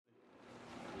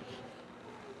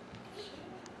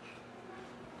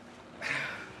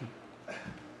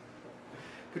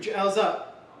Put your L's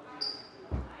up.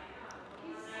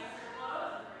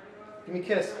 Give me a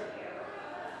kiss.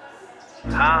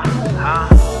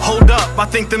 Hold up, I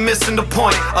think they're missing the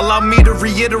point. Allow me to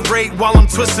reiterate while I'm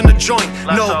twisting the joint.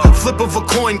 No flip of a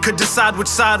coin could decide which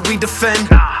side we defend.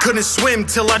 Couldn't swim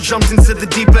till I jumped into the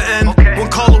deeper end. One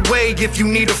call away if you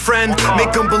need a friend.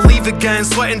 Make them believe again,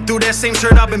 sweating through that same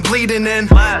shirt I've been bleeding in.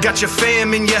 Got your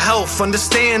fam and your health,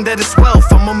 understand that it's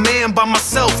wealth. I'm a man by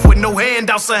myself with no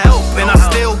handouts of help, and I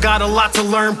still got a lot to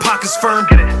learn, pockets firm.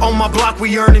 On my block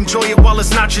we earn, enjoy it while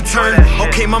it's not your turn.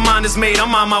 Okay, my mind is made,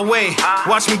 I'm on my way.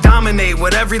 Watch me dominate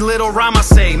with every little rhyme I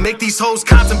say. Make these hoes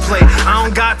contemplate, I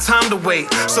don't got time to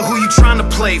wait. So who you trying to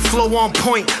play? Flow on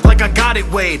point like I got it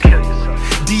weighed.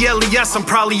 L.E.S, I'm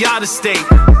probably out of state.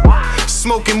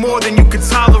 Smoking more than you could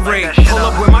tolerate. Pull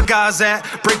up where my guys at,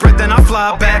 break bread then I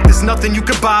fly back. There's nothing you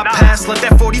could bypass, let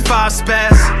that 45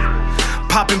 spaz.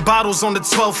 Popping bottles on the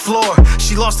 12th floor.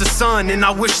 She lost a son and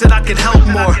I wish that I could help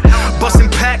more. Busting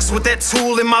packs with that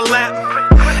tool in my lap.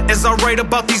 As I write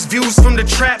about these views from the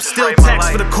trap, still tax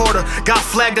for the quarter. Got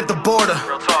flagged at the border.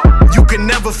 You can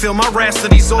never feel my wrath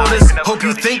of these orders. Hope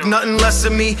you think nothing less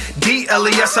of me.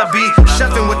 D.L.E.S. I be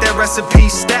chefing with that recipe,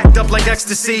 stacked up like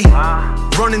ecstasy.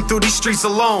 Running through these streets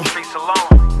alone.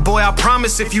 Boy, I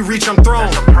promise if you reach, I'm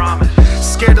thrown.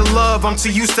 Scared of love, I'm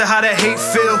too used to how that hate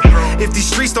feel. If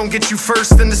these streets don't get you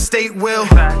first, then the state will.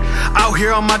 Out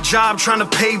here on my job trying to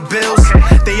pay bills.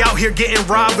 They out here getting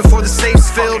robbed before the safe's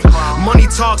filled. Money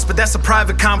talks, but that's a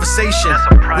private conversation.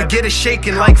 We get it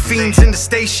shaking like fiends in the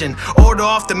station. Order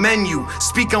off the menu,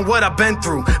 speak on what I've been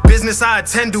through. Business I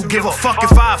attend to, give a fuck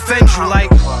if I offend you.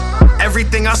 Like,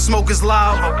 everything I smoke is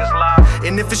loud,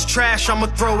 and if it's trash, I'ma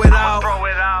throw it out.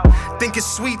 Think it's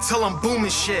sweet till I'm booming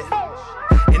shit,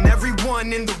 and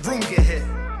everyone in the room get hit.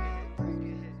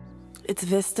 It's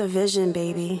Vista Vision,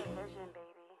 baby.